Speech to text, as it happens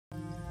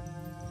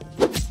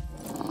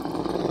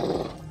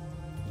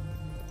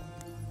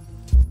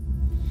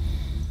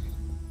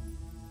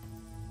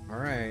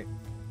Alright.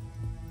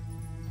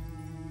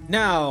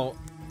 Now,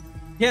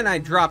 can I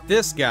drop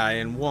this guy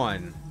in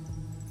one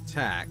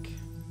attack?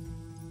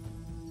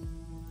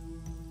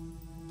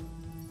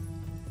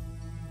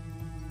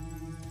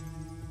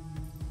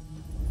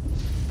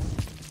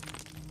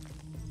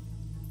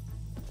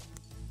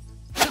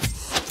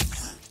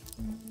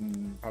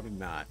 Probably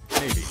not.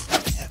 Maybe.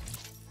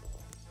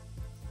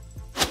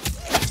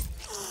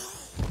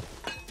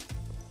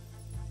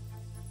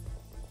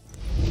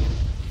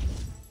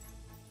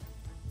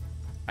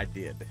 I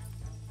did.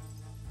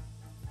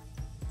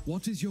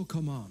 What is your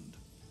command?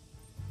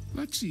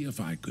 Let's see if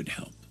I could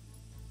help.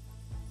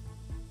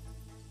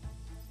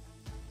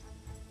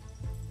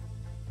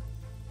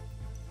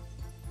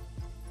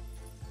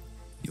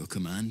 Your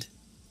command?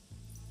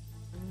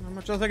 How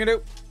much else I can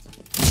do?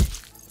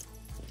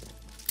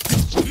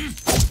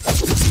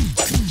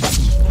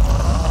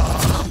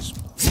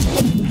 I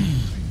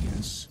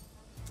guess.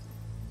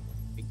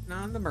 Beating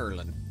on the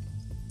Merlin.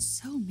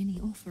 So many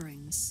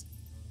offerings.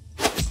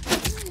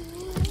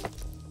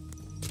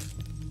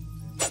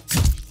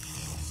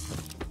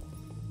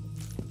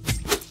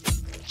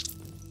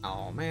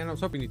 Oh man, I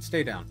was hoping you'd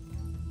stay down.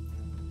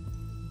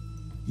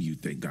 You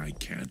think I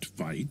can't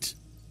fight?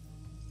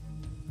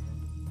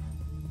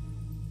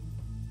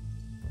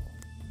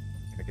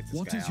 Gotta get this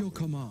What guy is out. your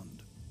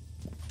command?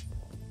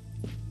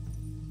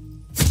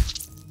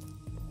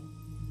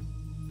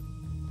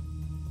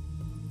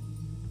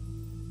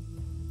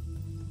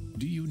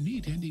 Do you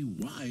need any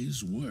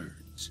wise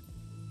words?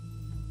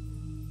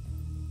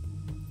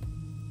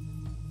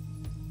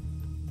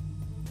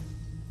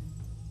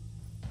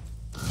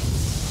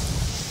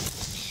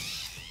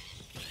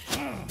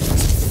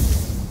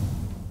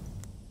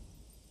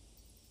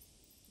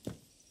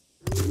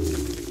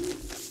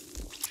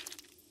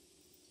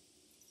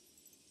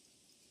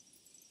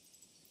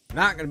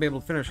 Not gonna be able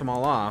to finish them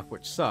all off,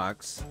 which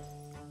sucks.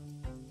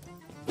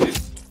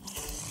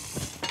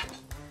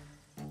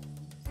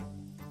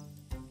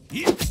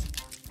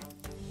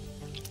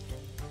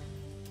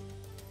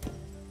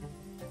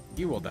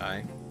 You will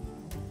die.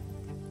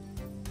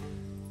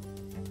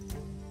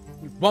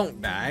 You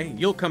won't die.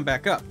 You'll come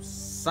back up,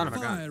 son of a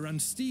gun. Fire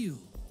and steel.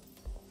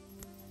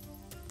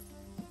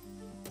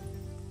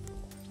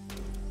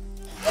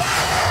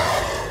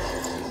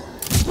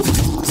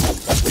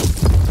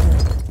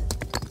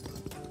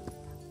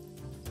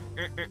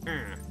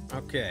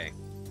 Okay.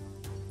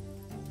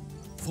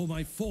 For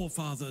my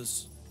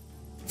forefathers.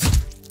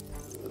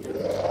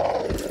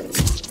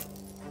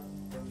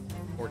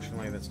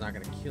 Fortunately, that's not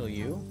gonna kill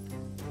you.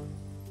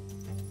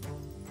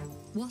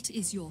 What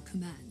is your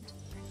command?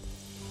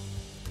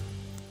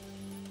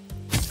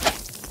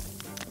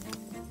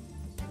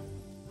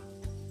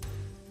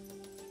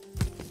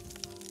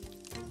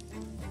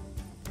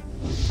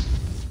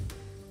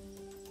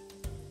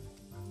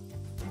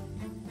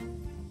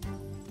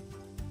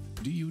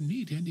 Do you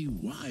need any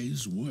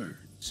wise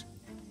words?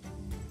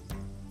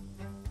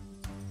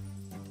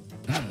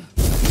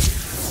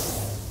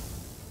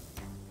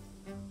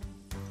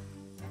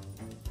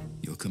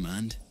 Your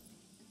command?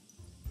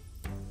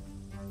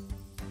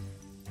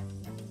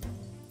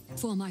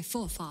 For my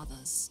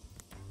forefathers.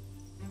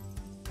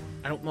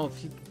 I don't know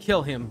if you can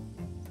kill him.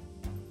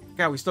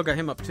 God, we still got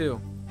him up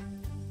too.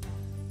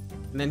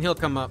 And then he'll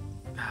come up.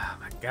 Oh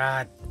my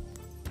god.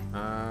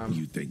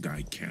 You think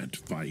I can't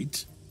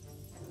fight?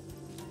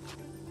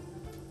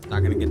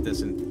 Not gonna get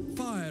this in.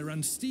 Fire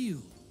and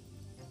steel.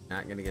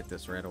 Not gonna get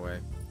this right away.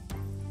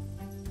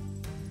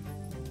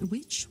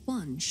 Which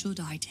one should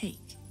I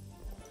take?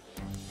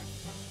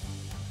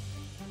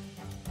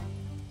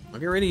 I'll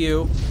get rid of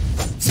you.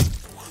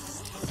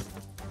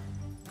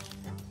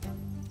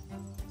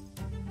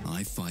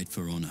 I fight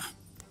for honor.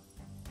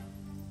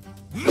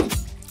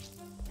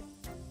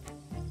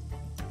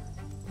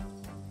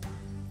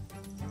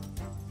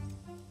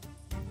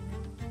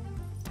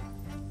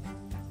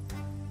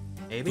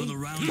 Maybe? For the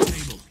round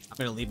table. I'm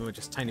gonna leave him with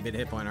just a tiny bit of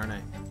hit point, aren't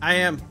I? I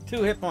am.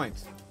 2 hit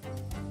points.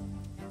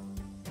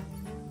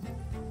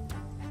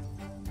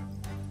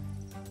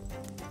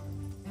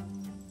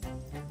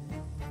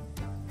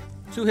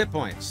 Two hit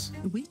points.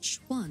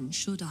 Which one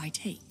should I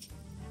take?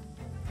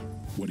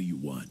 What do you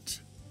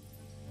want?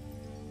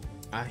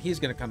 He's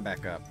gonna come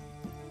back up.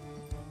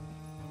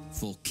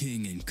 For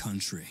king and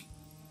country.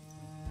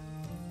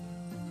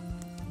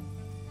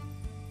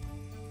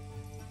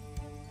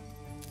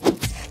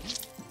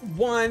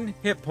 One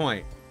hit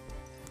point.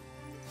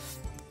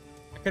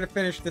 I could have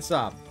finished this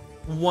up.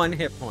 1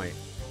 hit point.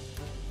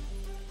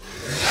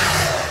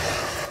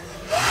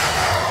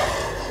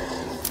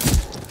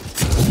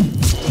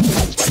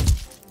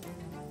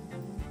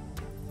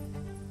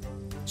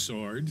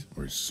 Sword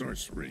or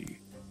sorcery?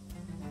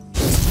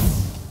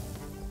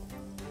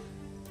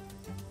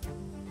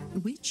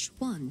 Which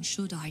one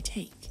should I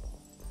take?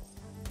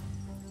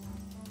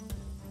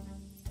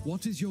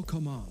 What is your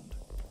command?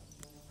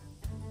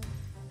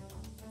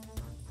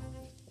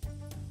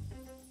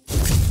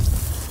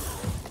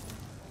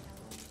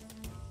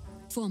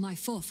 For my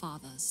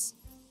forefathers.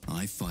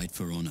 I fight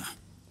for honor.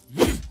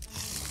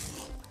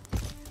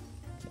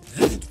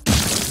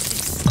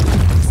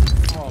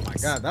 Oh my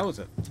god, that was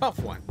a tough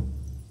one.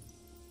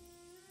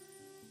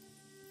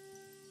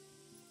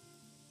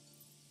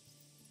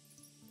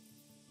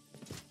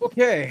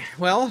 Okay,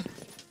 well,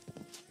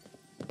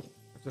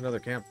 there's another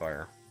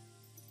campfire.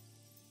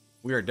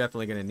 We are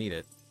definitely going to need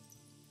it.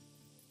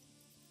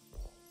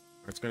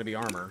 Or it's going to be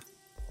armor.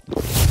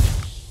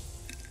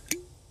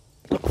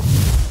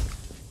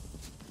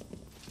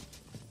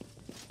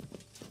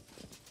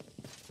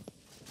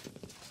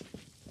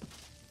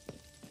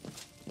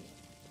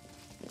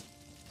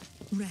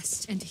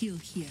 Rest and heal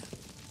here.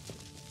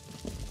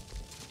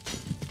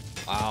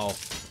 Wow.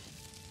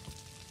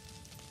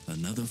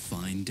 Another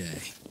fine day.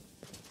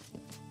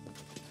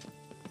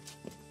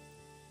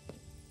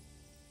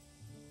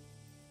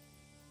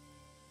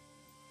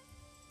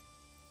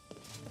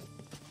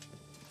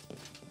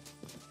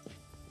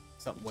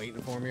 Something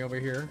waiting for me over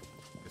here.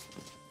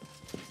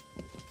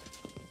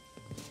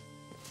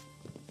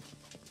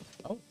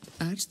 Oh.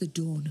 At the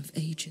dawn of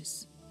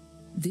ages,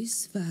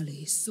 this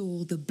valley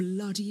saw the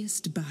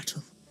bloodiest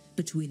battle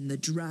between the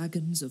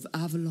dragons of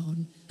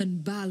Avalon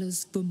and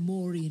Balor's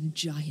Fomorian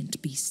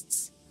giant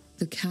beasts.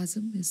 The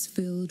chasm is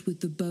filled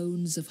with the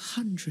bones of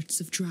hundreds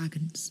of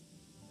dragons,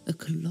 a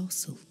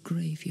colossal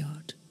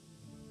graveyard.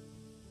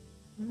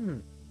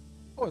 I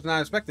was not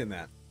expecting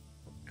that.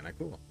 Kinda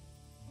cool.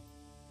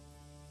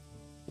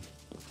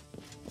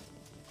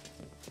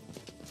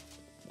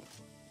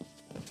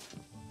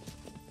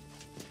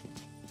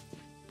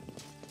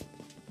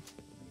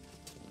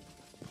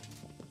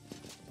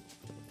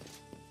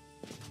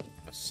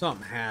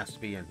 Something has to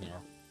be in here.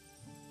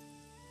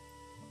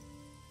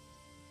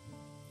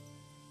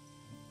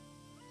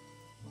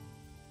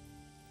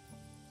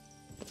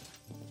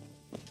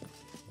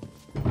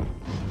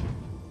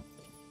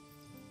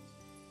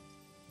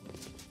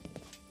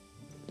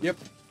 Yep.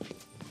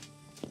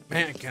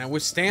 Man, can I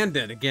withstand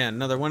it again?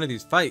 Another one of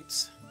these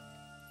fights.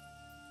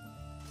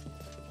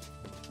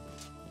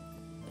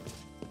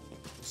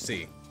 Let's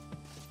see.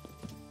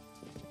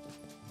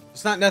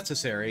 It's not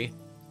necessary.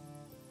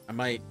 I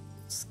might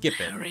skip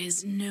it. There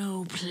is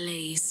no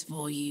place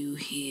for you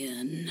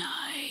here,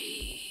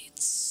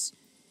 knights.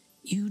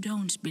 You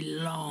don't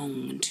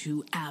belong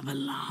to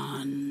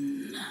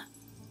Avalon.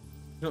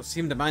 You don't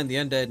seem to mind the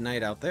undead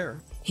knight out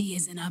there. He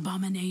is an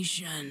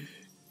abomination,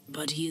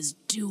 but he is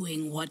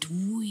doing what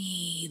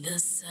we, the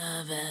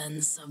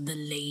servants of the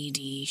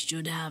lady,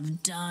 should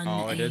have done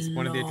Oh, it is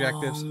one of the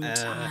objectives?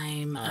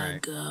 time all right.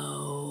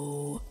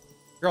 ago.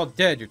 You're all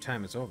dead. Your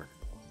time is over.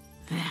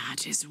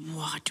 That is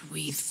what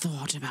we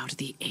thought about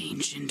the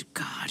ancient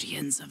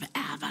guardians of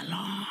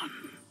Avalon.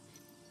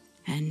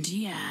 And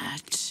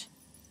yet,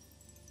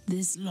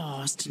 this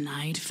lost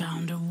knight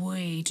found a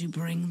way to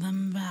bring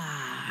them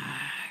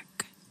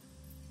back.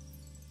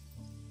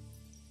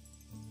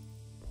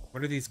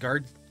 What are these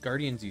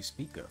guardians you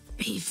speak of?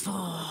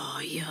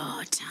 Before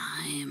your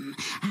time,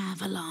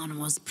 Avalon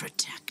was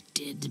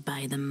protected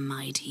by the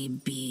mighty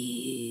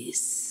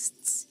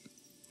beasts.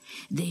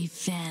 They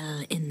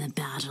fell in the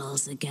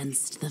battles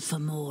against the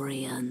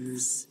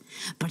Fomorians,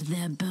 but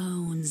their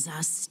bones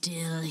are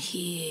still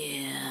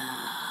here.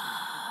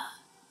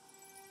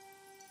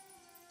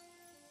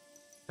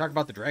 Talk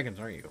about the dragons,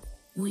 aren't you?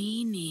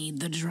 We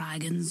need the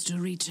dragons to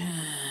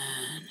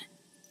return,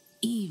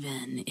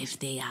 even if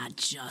they are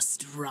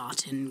just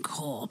rotten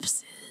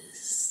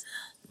corpses.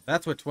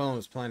 That's what Twellin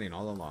was planning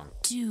all along.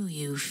 Do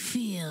you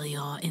feel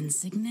your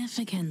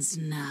insignificance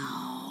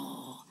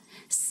now,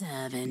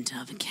 servant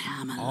of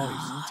Camelot? All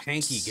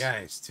these tanky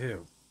guys,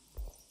 too.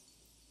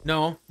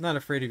 No, not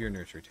afraid of your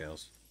nursery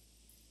tales.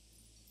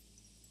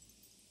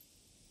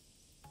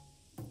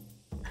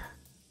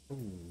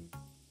 Ooh.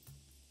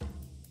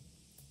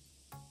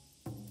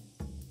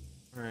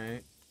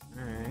 Alright,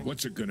 alright.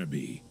 What's it gonna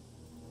be?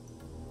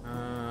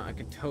 I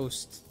could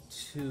toast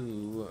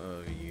 2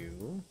 of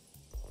you.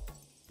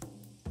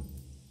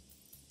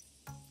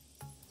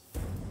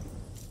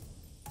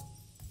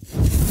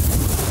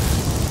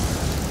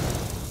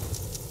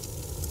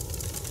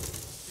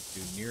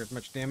 Didn't do near as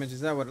much damage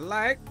as I would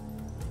like.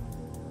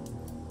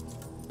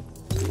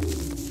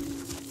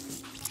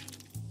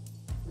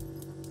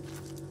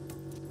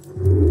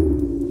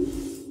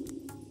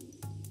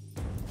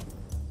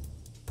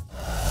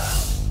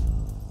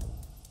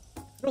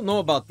 I don't know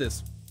about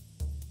this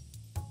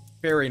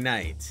fairy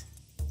knight.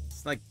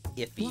 It's like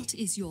iffy. What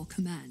is your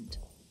command?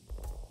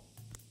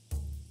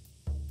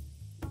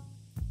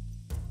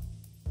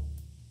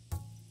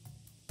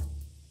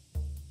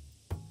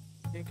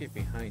 Can't get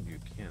behind you,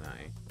 can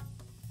I?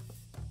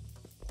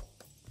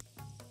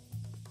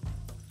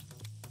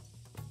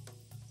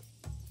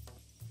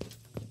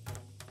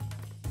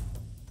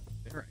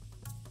 There.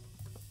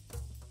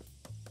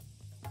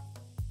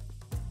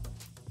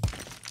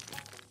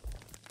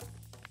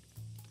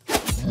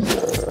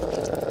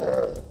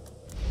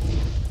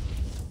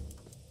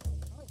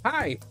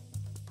 Hi.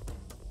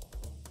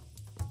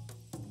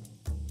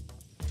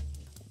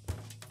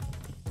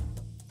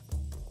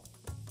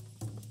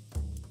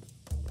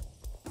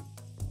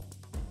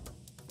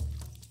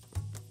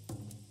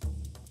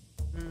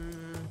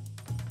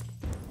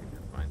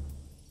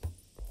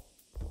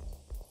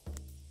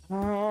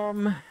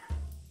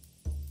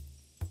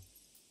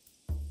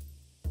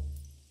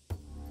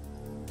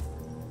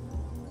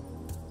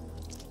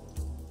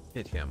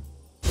 Hit him.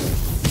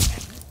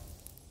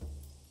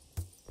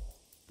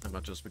 Not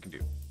much else we can do.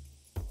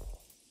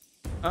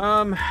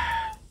 I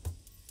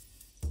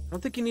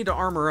don't think you need to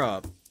armor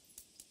up.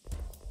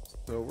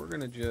 So we're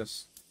gonna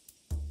just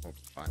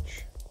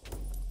punch.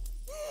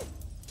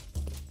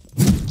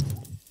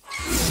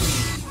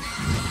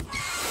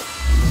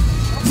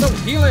 No,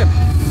 heal him!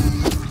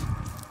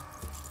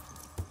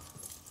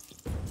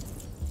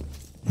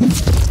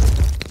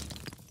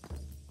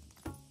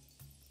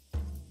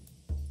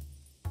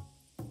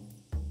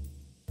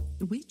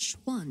 Which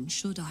one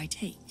should I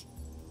take?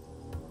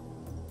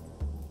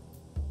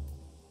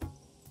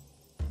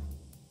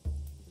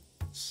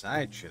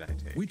 Side should I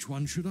take? Which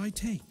one should I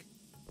take?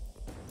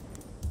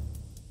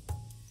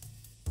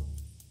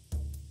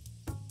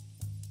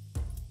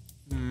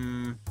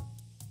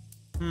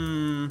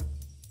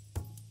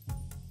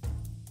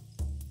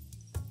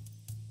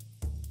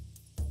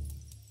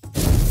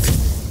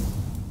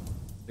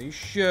 They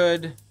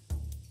should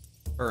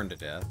burn to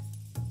death.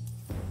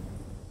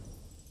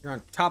 You're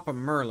on top of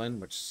Merlin,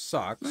 which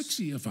sucks. Let's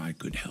see if I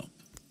could help.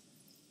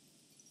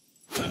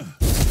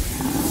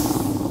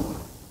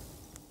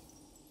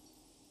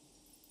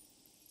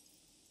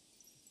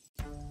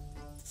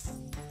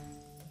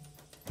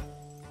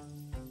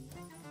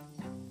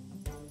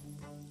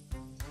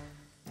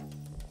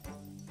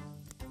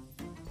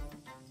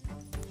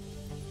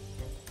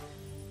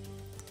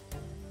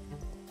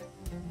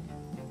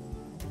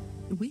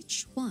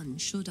 Which one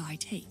should I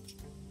take?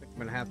 I'm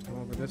gonna have to come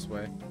over this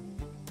way.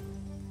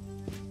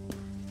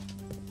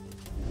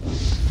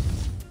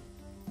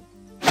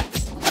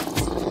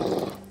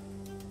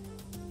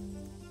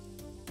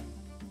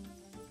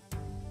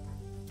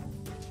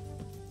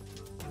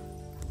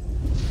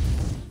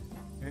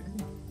 Okay.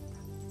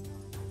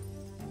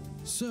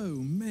 So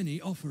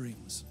many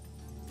offerings.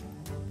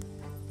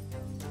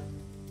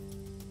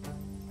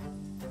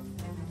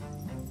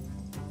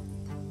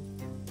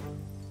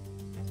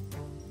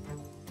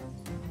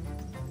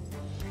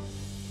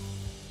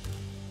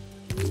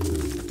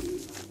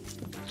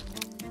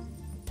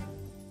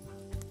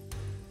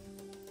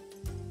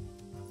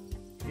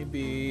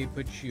 Maybe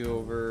put you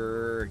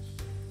over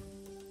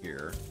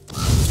here.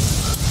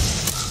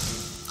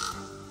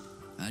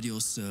 At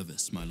your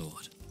service, my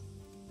lord.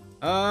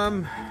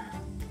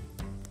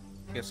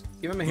 Yes,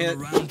 give him a For hit.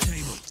 the round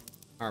table.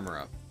 Armor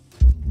up.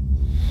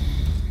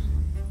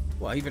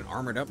 Well, I even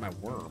armored up my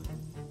worm.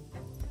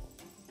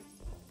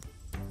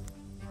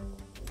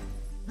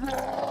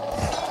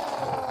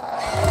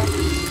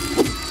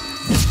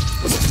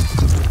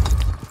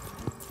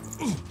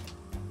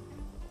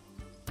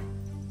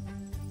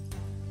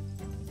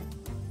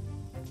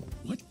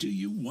 What do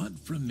you want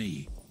from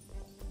me?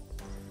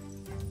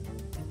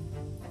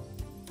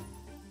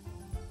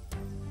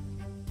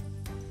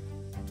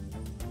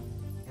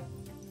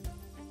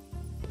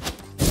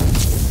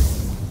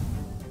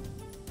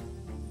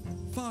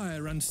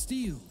 Fire and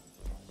steel.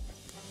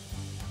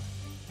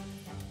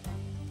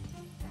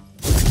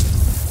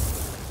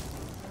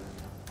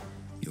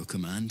 Your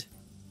command?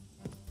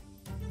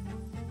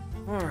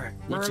 Alright,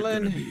 What's it gonna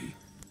Merlin. be?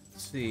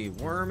 Let's see,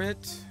 worm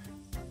it.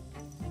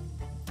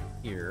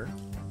 Here.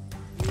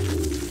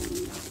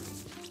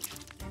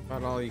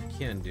 About all you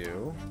can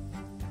do.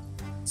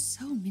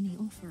 So many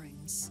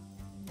offerings.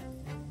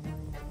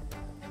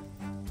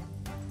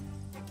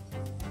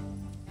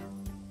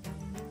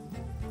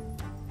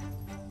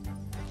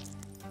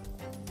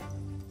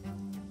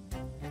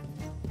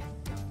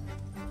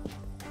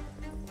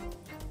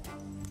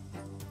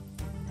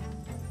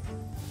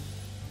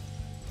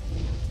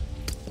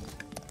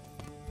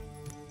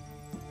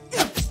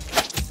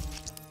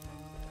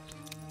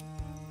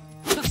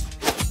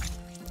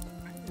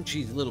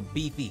 She's a little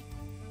beefy.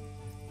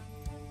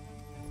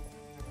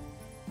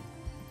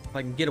 If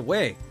I can get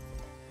away,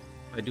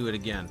 if I do it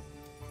again.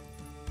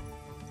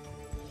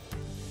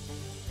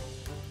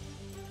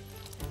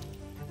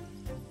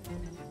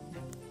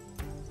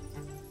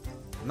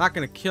 I'm not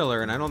gonna kill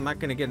her, and I'm not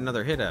gonna get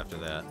another hit after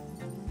that.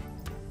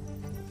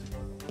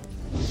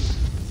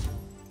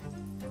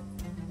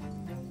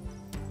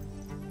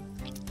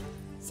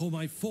 For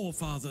my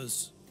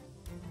forefathers.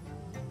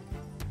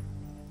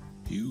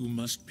 You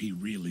must be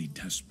really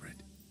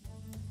desperate.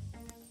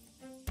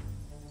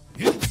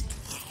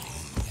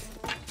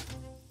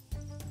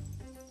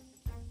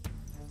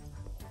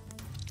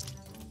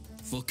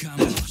 For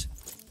Camelot.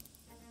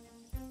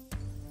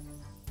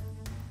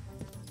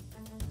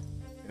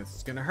 This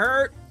is gonna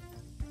hurt.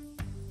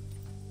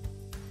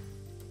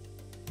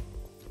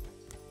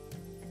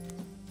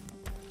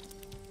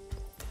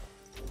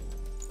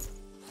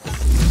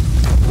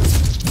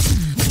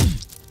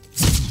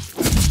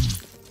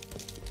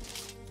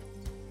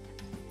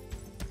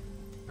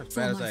 As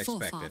bad as I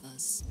expected.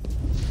 Forefathers.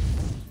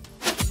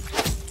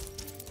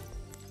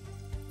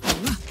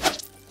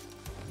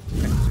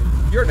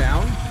 You're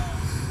down.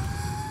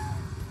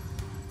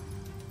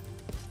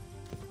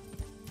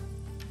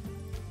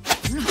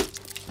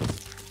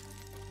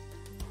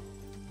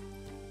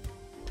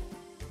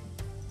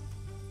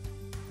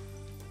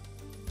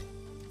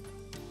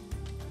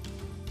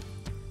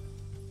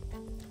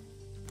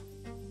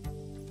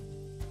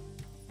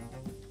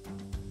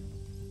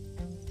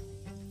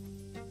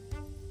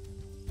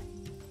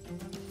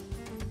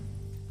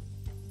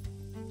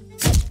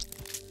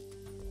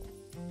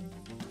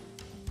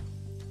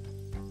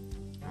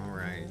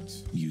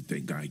 You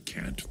think I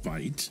can't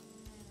fight?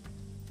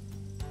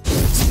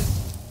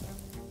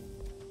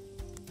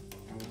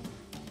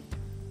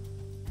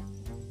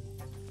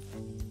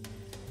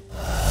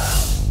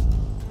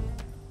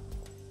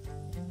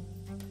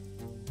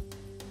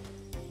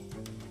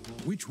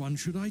 Which one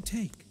should I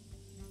take?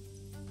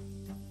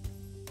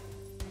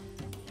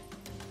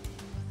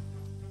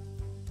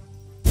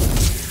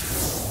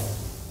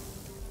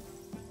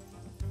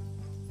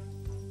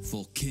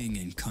 For king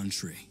and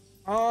country.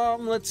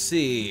 Let's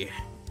see.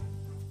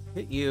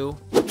 Hit you.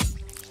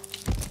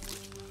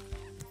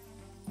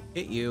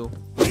 Hit you.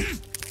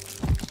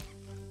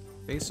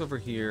 Face over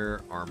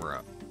here, armor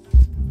up.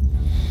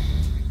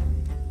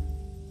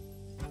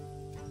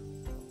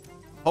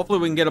 Hopefully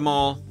we can get them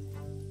all.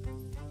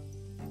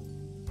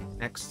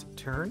 Next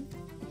turn.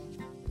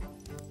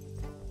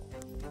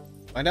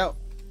 Find out.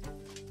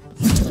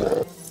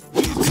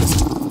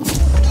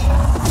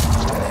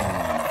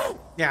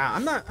 Yeah,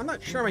 I'm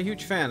not sure I'm a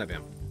huge fan of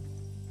him.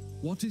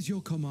 What is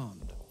your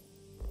command?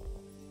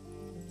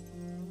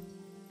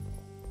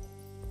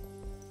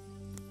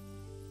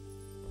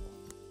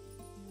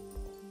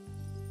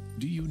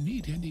 Do you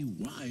need any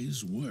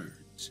wise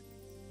words?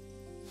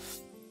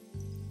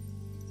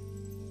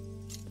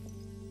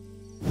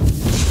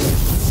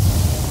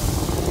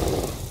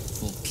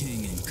 For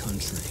king and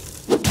country.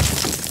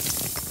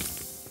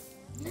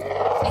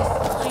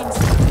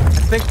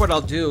 I think what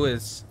I'll do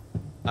is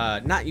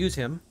not use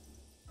him.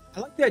 I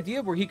like the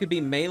idea where he could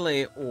be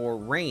melee or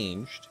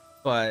ranged,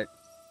 but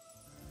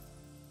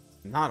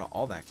not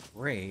all that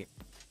great.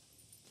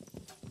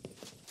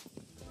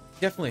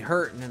 Definitely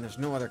hurt, and then there's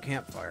no other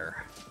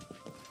campfire.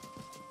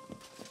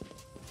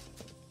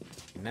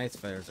 Nice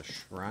if there's a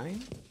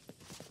shrine.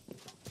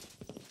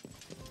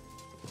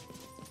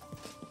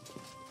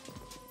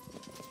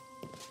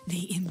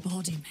 The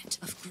embodiment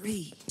of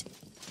greed.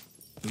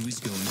 Who is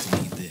going to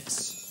lead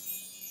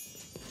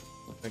this?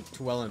 I think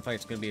Llewellyn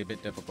fight's gonna be a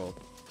bit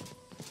difficult.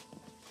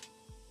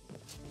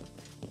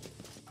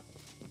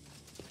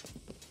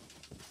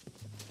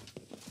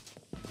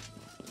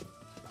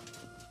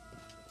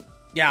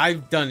 Yeah,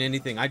 I've done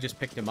anything. I just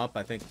picked him up,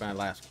 I think, my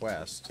last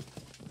quest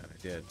that I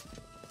did.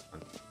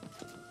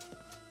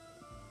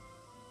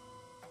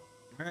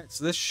 Alright,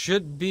 so this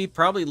should be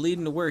probably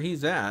leading to where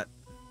he's at.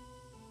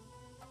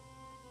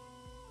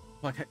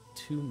 Oh, I got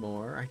two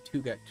more. I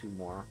too got two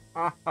more.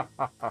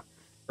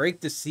 Break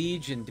the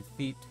siege and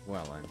defeat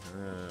Llewellyn.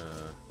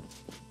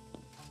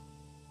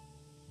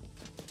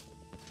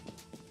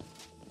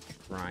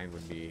 Shrine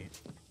would be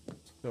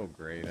so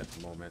great at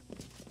the moment.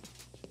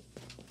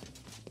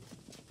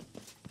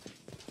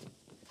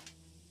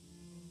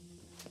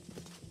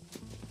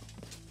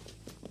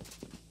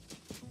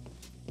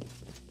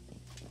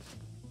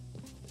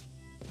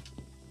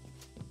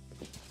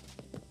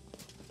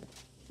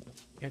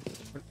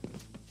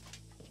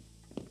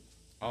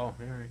 Oh,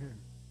 here, right here.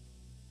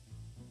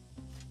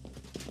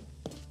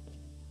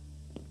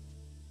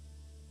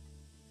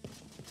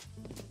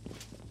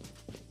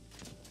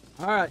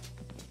 All right.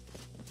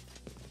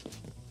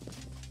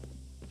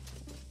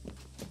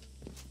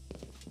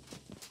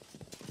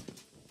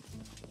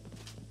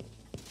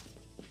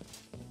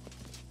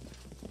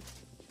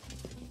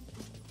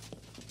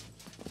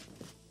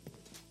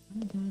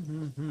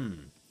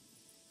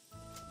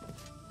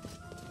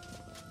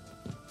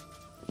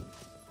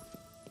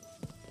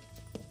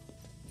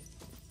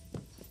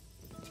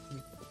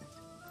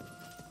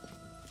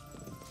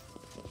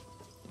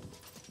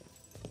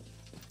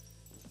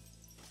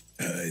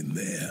 I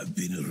may have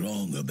been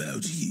wrong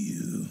about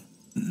you,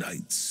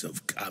 Knights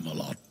of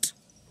Camelot.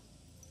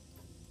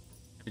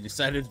 You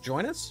decided to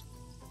join us?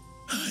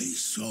 I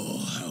saw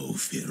how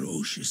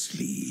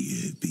ferociously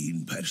you've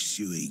been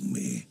pursuing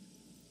me,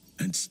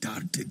 and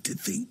started to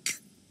think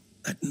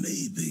that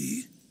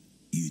maybe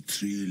you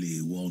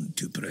truly want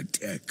to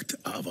protect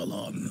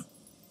Avalon.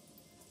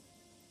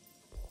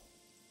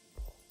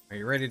 Are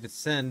you ready to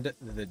send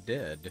the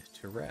dead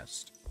to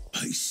rest?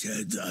 I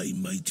said I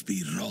might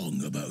be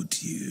wrong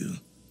about you.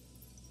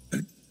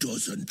 It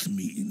doesn't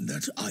mean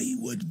that I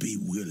would be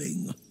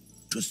willing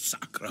to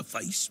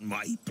sacrifice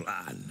my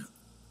plan.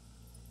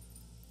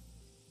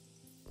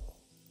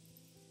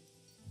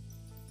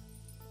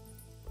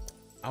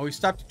 Oh, we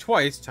stopped you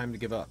twice. Time to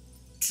give up.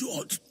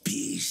 Don't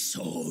be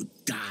so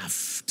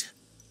daft.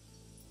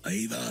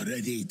 I've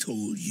already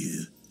told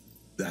you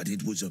that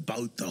it was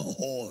about the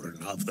horn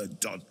of the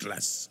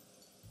Dauntless.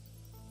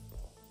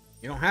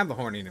 You don't have the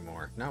horn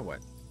anymore. Now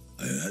what?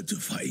 I had to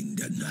find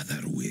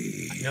another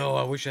way. No,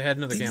 I wish I had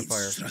another Then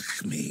campfire. it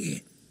struck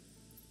me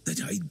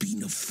that I'd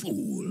been a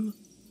fool.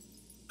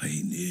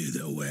 I knew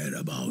the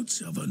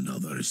whereabouts of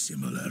another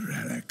similar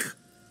relic.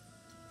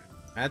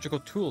 Magical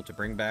tool to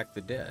bring back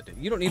the dead.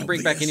 You don't need to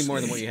bring back any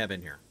more than what you have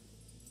in here.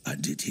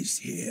 And it is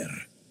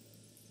here,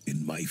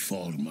 in my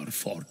former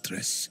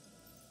fortress,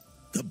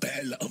 the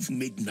Bell of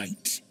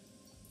Midnight.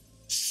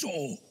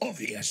 So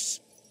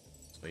obvious.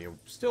 So you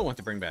still want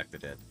to bring back the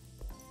dead.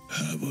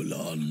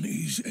 Avalon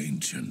is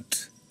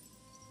ancient.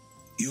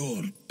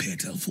 Your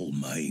pitiful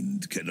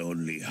mind can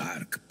only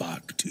hark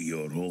back to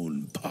your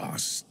own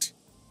past.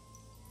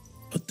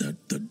 But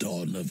at the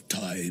dawn of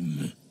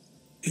time,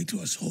 it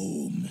was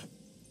home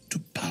to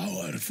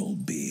powerful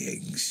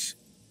beings.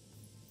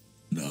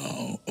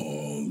 Now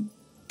all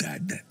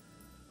dead.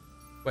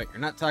 Wait, you're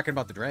not talking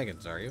about the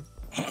dragons, are you?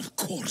 Of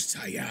course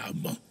I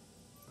am.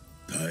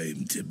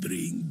 Time to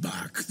bring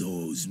back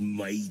those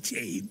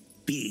mighty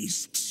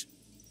beasts.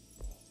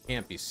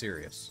 Can't be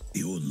serious.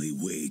 The only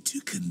way to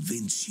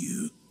convince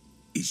you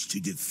is to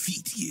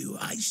defeat you,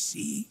 I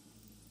see.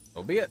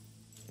 So be it.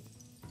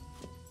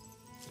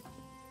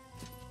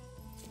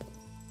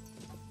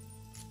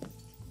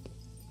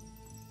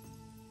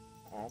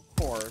 Of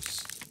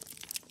course.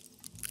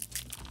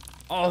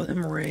 All of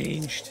them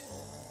ranged.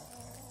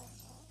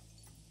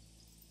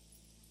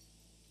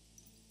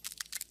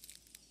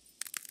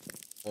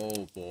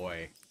 Oh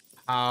boy.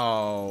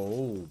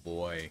 Oh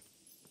boy.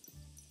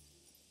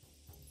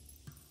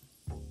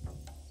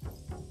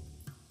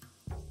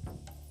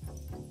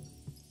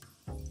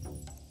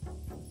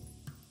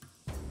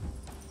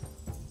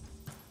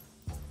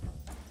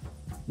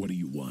 What do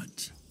you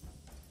want?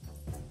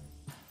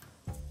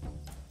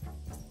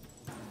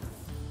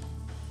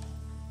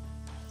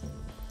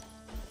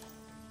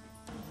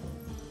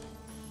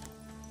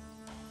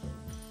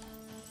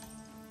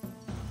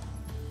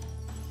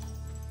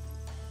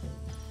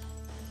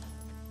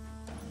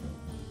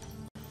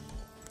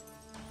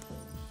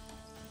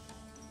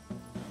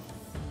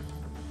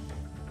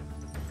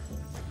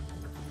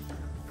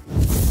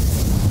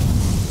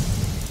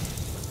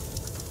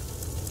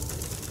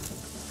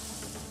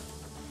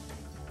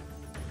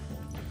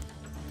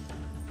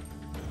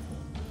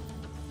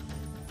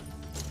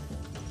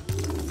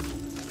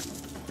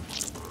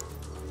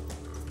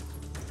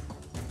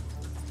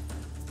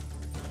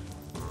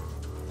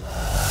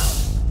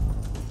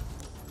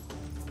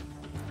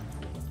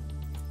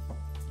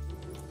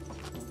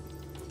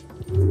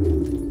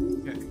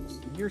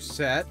 You're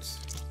set.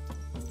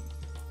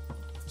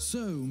 So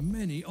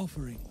many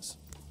offerings.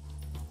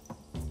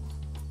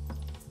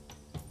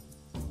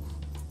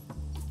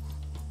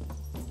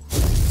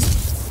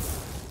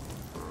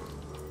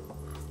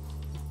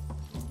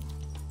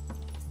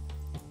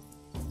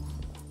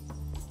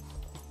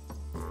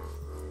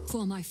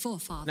 For my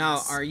forefathers.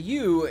 Now, are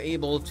you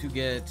able to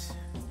get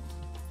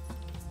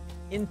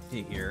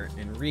into here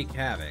and wreak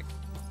havoc?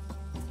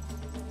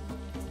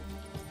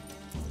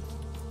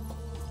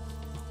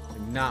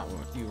 Not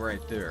with you right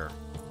there.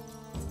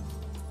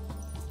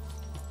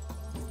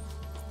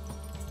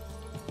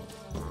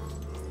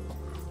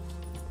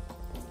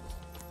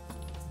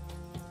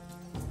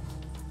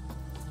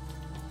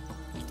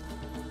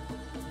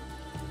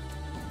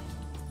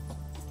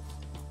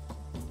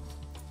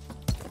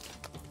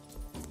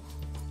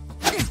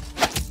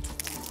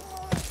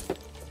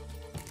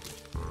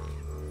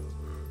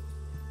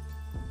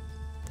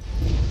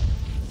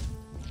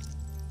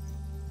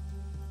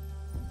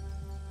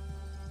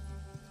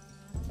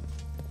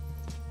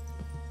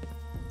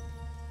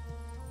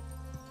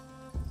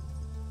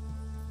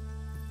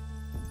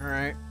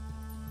 Alright.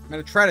 I'm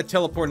gonna try to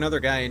teleport another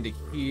guy into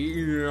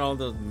here. All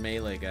those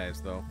melee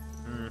guys, though.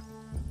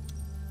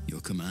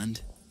 Your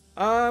command?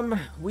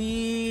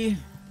 We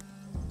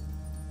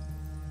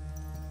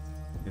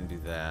can do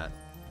that.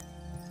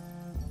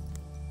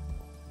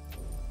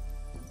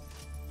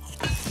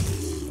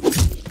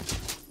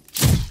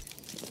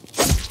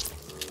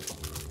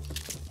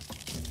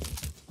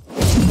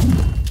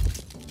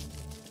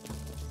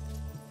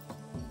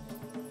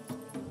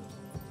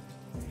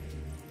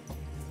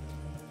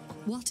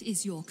 What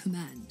is your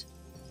command?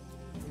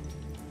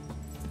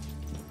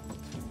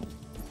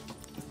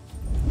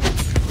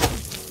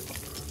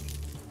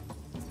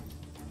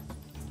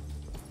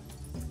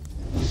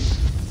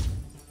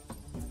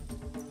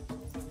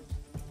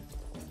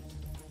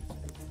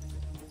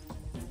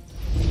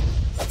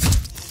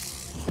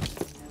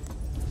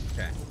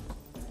 Okay.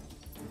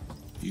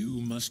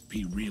 You must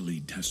be really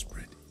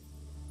desperate.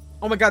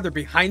 Oh my god, they're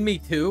behind me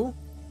too?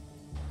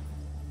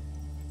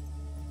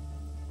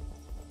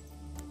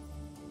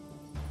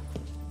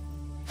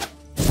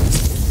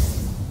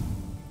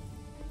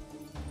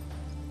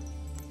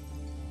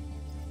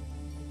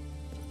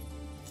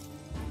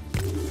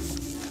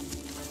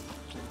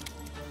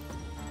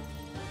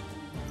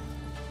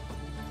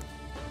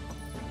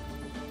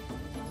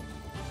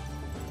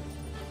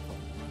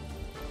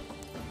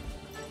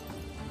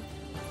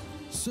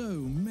 So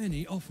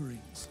many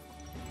offerings.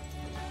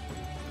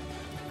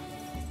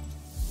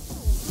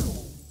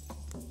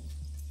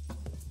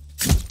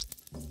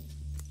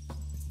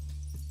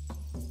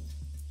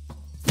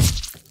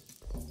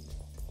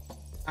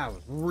 I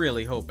was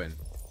really hoping.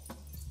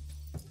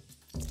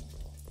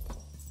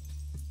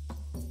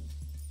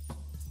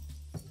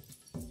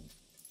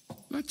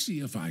 Let's see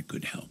if I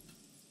could help.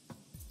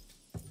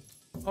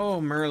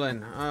 Oh,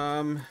 Merlin.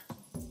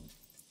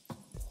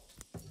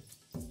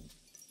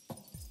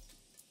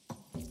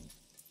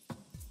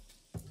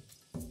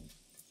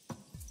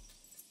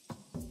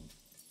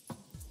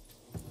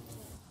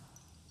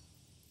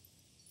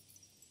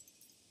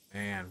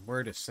 Man,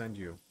 where to send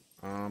you?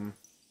 You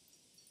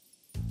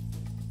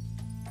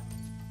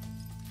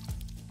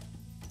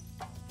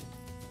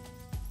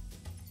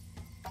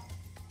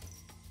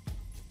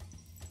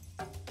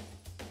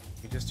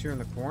just here in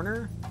the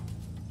corner?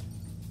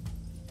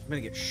 I'm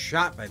gonna get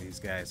shot by these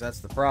guys. That's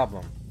the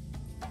problem.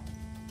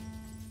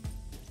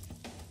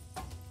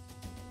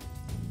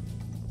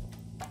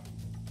 I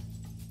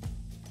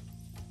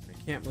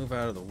can't move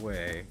out of the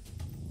way.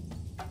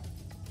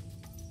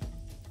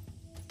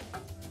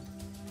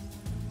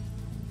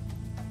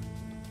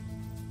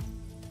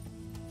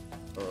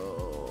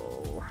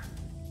 Oh.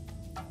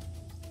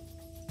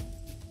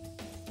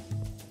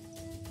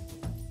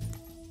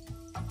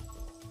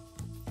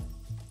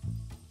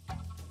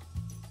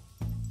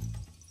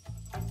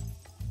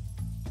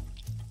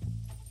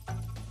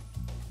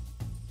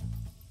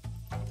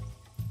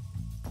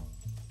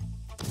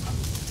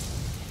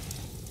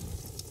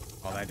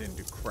 Oh, that didn't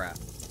do crap.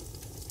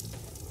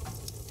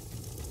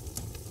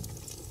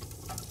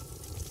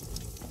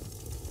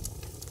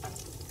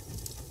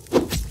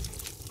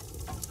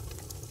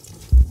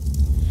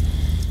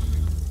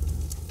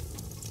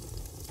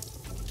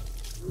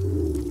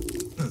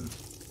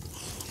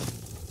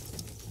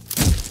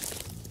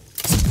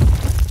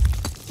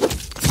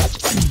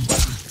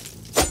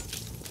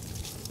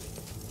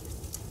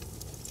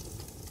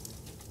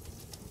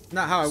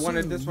 Not how I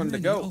wanted this one to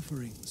many go.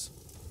 Offerings.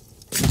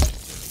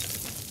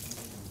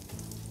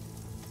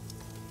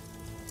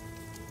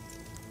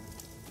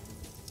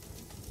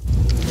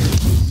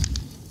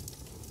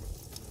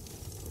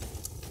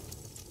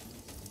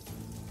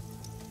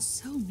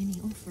 So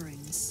many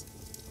offerings.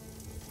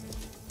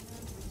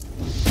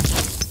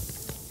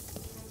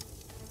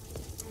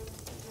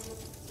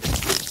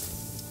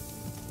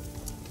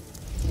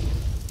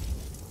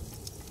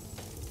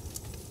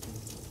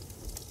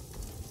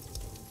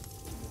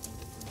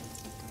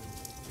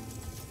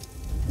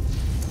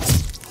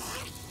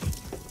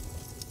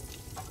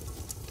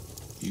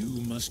 You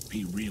must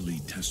be really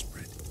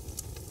desperate.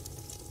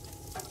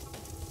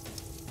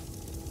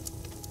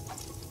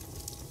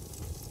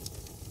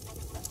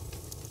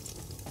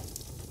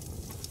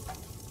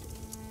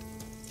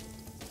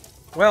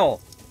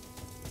 Well,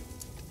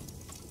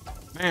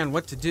 man,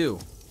 what to do?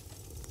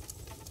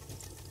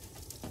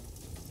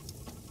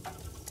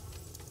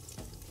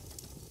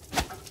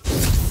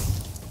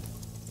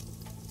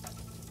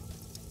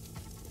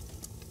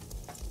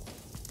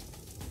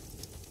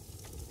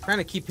 Trying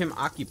to keep him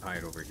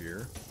occupied over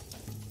here.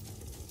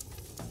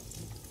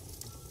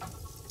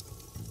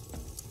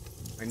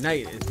 My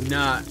knight is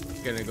not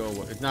gonna go.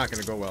 It's not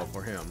gonna go well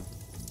for him.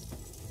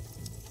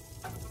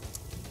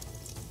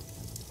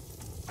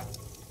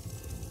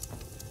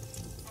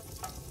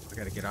 I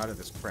gotta get out of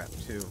this crap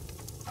too.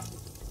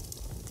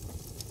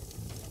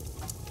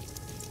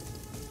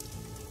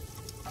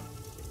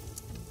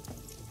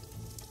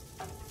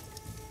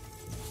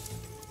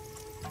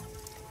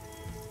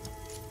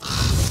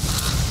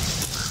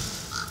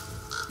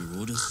 Your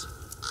orders?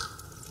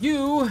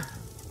 You!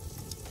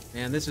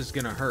 Man, this is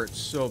gonna hurt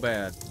so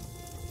bad.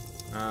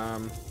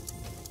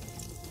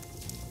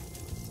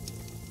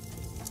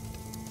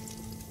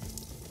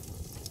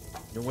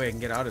 No way I can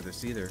get out of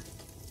this either.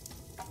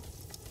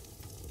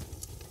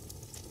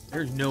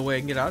 There's no way I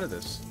can get out of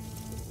this.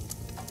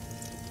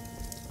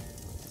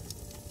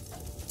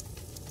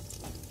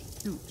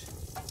 Shoot.